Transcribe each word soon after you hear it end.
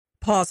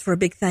Pause for a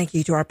big thank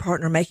you to our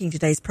partner making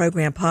today's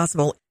program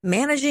possible.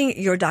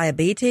 Managing your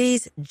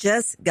diabetes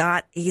just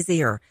got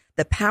easier.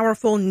 The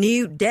powerful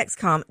new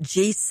Dexcom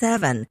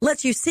G7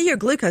 lets you see your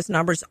glucose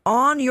numbers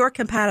on your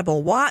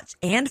compatible watch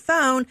and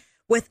phone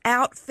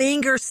without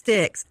finger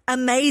sticks.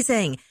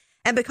 Amazing.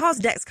 And because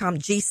Dexcom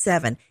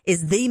G7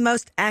 is the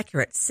most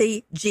accurate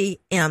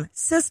CGM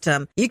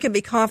system, you can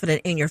be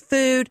confident in your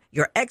food,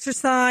 your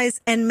exercise,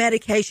 and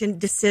medication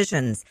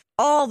decisions.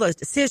 All those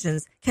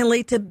decisions can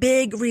lead to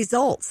big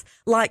results,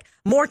 like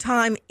more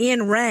time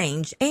in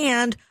range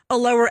and a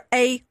lower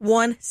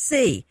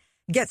A1C.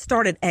 Get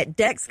started at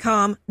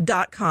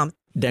Dexcom.com.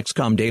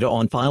 Dexcom data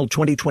on file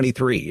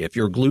 2023. If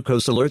your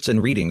glucose alerts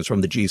and readings from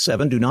the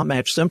G7 do not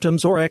match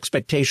symptoms or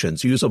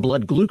expectations, use a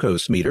blood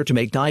glucose meter to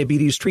make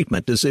diabetes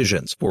treatment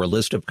decisions. For a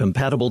list of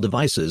compatible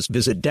devices,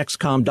 visit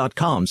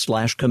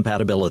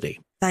Dexcom.com/compatibility.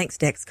 Thanks,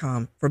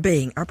 Dexcom, for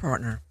being our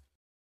partner.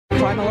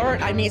 Crime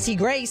Alert, I'm Nancy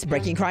Grace.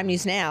 Breaking crime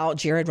news now.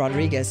 Jared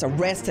Rodriguez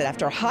arrested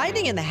after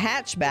hiding in the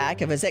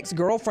hatchback of his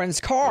ex-girlfriend's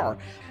car.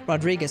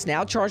 Rodriguez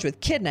now charged with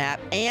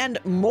kidnap and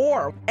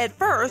more. At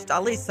first,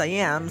 Ali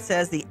Sayem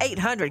says the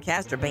 800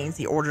 castor beans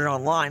he ordered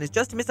online is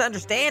just a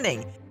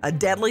misunderstanding. A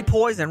deadly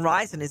poison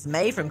ricin is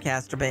made from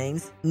castor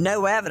beans.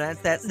 No evidence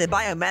that the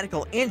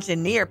biomedical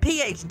engineer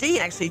PhD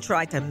actually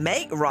tried to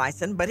make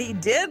ricin, but he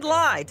did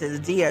lie to the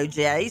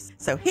DOJ,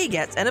 so he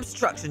gets an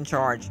obstruction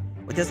charge.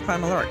 With this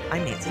Crime Alert,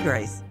 I'm Nancy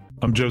Grace.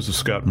 I'm Joseph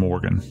Scott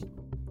Morgan.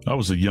 I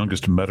was the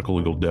youngest medical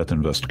legal death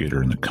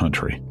investigator in the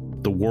country.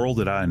 The world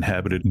that I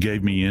inhabited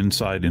gave me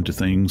insight into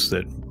things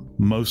that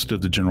most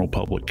of the general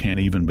public can't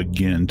even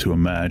begin to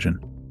imagine.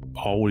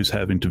 Always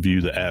having to view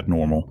the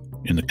abnormal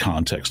in the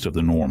context of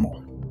the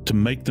normal, to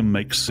make them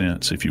make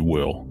sense, if you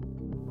will.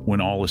 When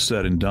all is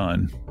said and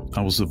done,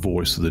 I was the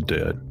voice of the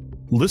dead.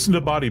 Listen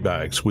to Body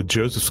Bags with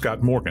Joseph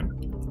Scott Morgan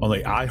on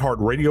the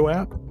iHeartRadio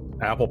app,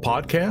 Apple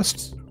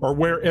Podcasts, or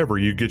wherever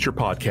you get your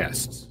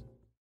podcasts.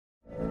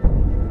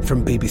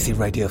 From BBC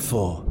Radio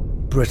 4,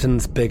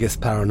 Britain's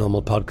biggest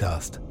paranormal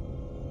podcast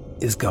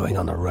is going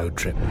on a road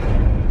trip.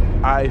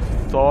 I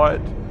thought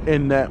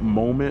in that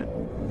moment,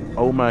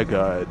 oh my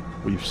God,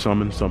 we've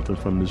summoned something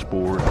from this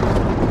board.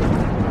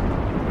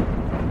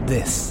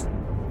 This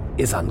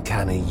is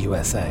Uncanny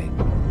USA.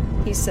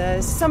 He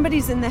says,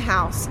 somebody's in the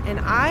house, and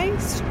I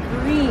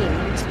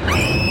screamed.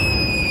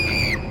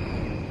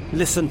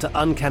 Listen to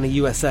Uncanny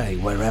USA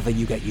wherever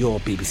you get your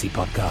BBC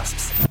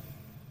podcasts,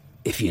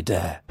 if you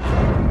dare.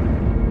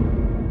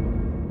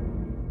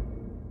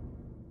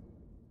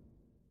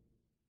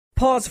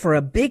 Pause for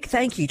a big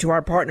thank you to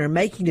our partner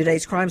making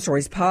today's crime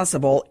stories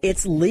possible.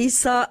 It's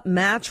Leesa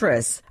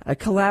Mattress, a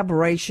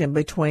collaboration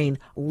between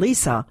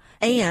Leesa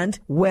and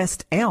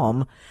West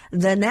Elm.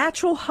 The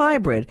natural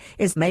hybrid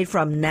is made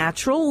from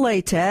natural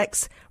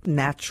latex,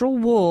 natural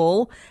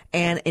wool,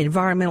 and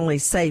environmentally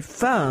safe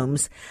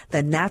foams.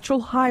 The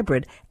natural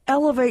hybrid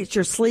elevates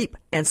your sleep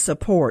and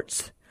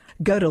supports.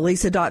 Go to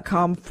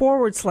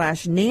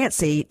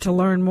Leesa.com/Nancy to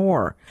learn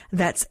more.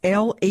 That's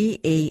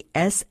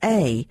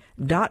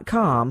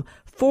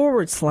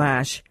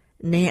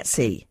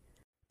LEESA.com/Nancy.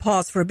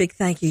 Pause for a big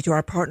thank you to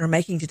our partner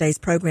making today's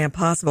program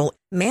possible.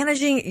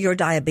 Managing your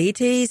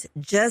diabetes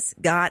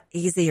just got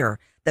easier.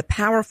 The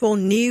powerful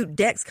new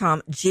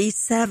Dexcom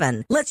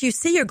G7 lets you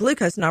see your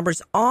glucose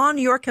numbers on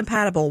your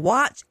compatible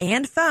watch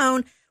and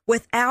phone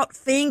without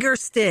finger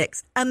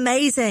sticks.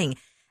 Amazing.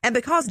 And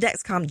because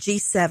Dexcom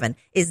G7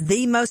 is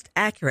the most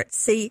accurate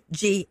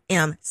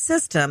CGM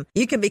system,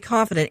 you can be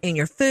confident in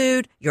your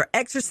food, your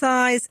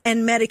exercise,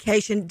 and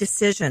medication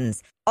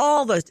decisions.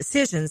 All those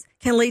decisions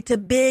can lead to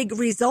big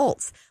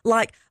results,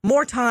 like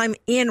more time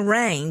in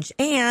range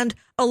and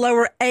a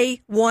lower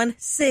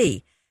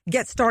A1C.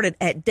 Get started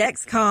at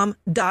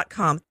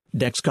Dexcom.com.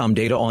 Dexcom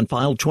data on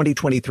file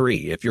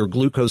 2023. If your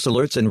glucose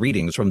alerts and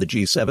readings from the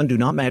G7 do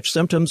not match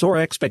symptoms or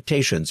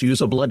expectations, use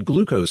a blood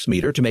glucose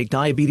meter to make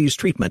diabetes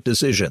treatment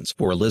decisions.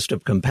 For a list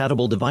of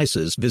compatible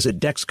devices, visit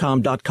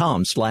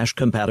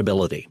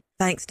Dexcom.com/compatibility.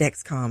 Thanks,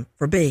 Dexcom,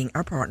 for being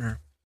our partner.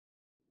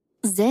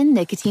 Zyn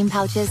nicotine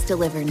pouches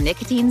deliver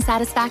nicotine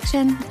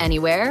satisfaction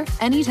anywhere,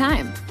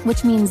 anytime,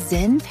 which means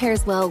Zyn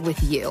pairs well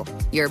with you,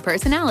 your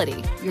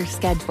personality, your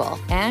schedule,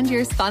 and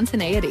your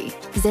spontaneity.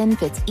 Zyn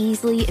fits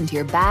easily into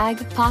your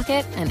bag,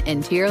 pocket, and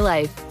into your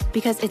life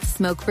because it's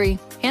smoke-free,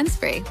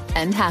 hands-free,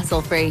 and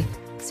hassle-free.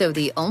 So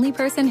the only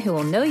person who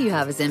will know you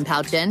have a Zyn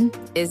pouch in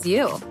is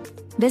you.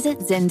 Visit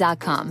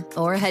Zyn.com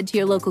or head to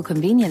your local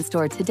convenience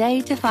store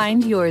today to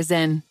find your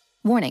Zyn.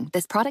 Warning,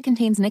 this product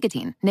contains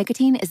nicotine.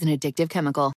 Nicotine is an addictive chemical.